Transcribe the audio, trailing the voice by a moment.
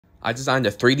I designed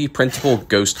a 3D printable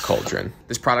ghost cauldron.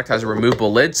 This product has a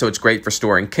removable lid, so it's great for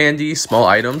storing candy, small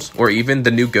items, or even the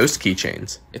new ghost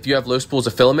keychains. If you have low spools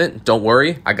of filament, don't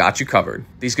worry, I got you covered.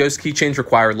 These ghost keychains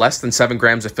require less than 7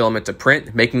 grams of filament to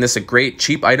print, making this a great,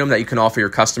 cheap item that you can offer your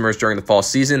customers during the fall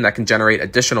season that can generate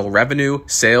additional revenue,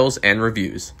 sales, and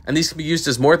reviews. And these can be used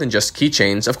as more than just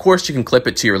keychains. Of course, you can clip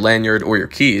it to your lanyard or your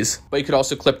keys, but you could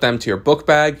also clip them to your book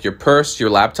bag, your purse, your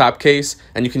laptop case,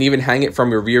 and you can even hang it from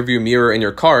your rearview mirror in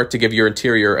your car to give your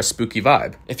interior a spooky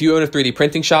vibe. If you own a 3D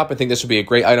printing shop and think this would be a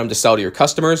great item to sell to your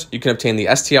customers, you can obtain the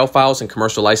STL files and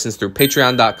commercial license through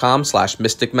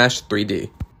patreon.com/mysticmesh3D.